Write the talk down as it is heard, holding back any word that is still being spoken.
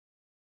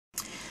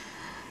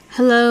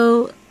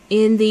Hello,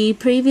 in the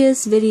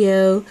previous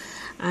video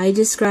I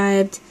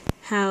described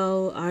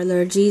how our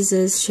Lord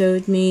Jesus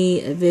showed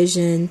me a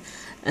vision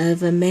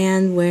of a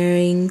man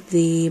wearing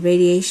the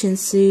radiation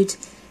suit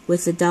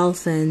with a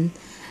dolphin,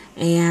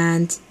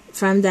 and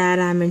from that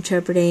I'm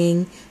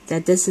interpreting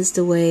that this is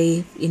the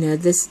way,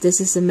 this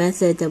is the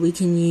method that we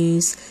can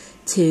use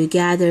to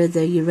gather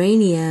the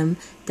uranium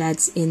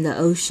that's in the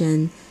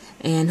ocean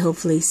and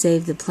hopefully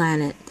save the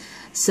planet.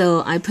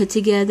 So I put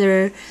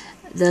together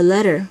the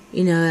letter,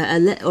 a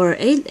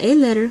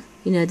letter,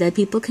 that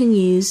people can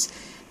use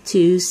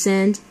to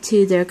send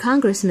to their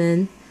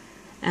congressman.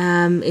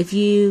 If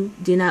you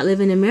do not live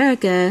in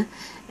America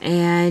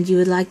and you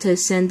would like to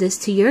send this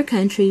to your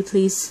country,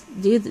 please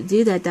do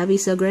that. That'd be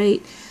so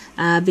great.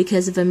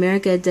 Because if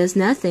America does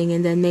nothing,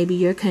 and then maybe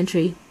your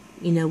country,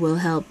 will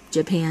help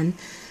Japan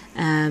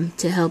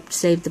to help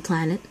save the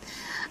planet.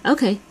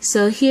 Okay,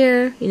 so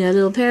here, a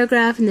little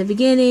paragraph in the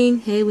beginning.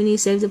 Hey, we need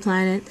to save the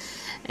planet.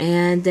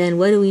 And then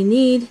what do we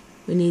need?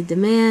 We need the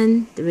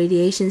man, the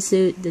radiation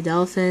suit, the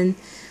dolphin,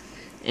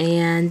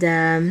 and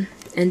then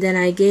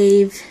I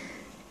gave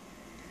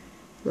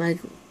like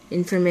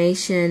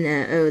information.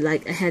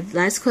 I had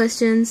last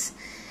questions,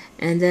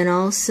 and then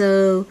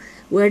also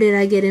where did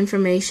I get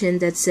information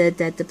that said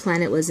that the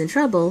planet was in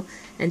trouble?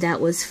 And that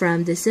was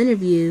from this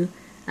interview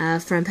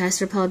from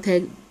Pastor Paul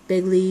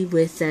Begley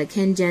with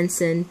Ken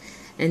Jensen,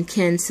 and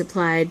Ken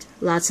supplied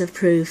lots of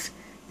proof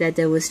that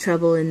there was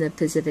trouble in the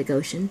Pacific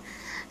Ocean.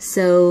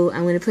 So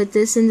I'm going to put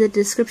this in the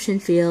description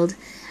field,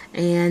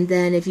 and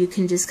then if you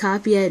can just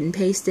copy it and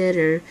paste it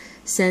or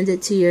send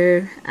it to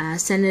your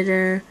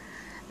senator,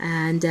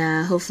 and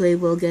hopefully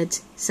we'll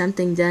get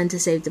something done to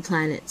save the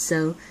planet.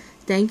 So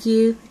thank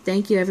you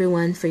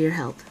everyone for your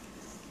help.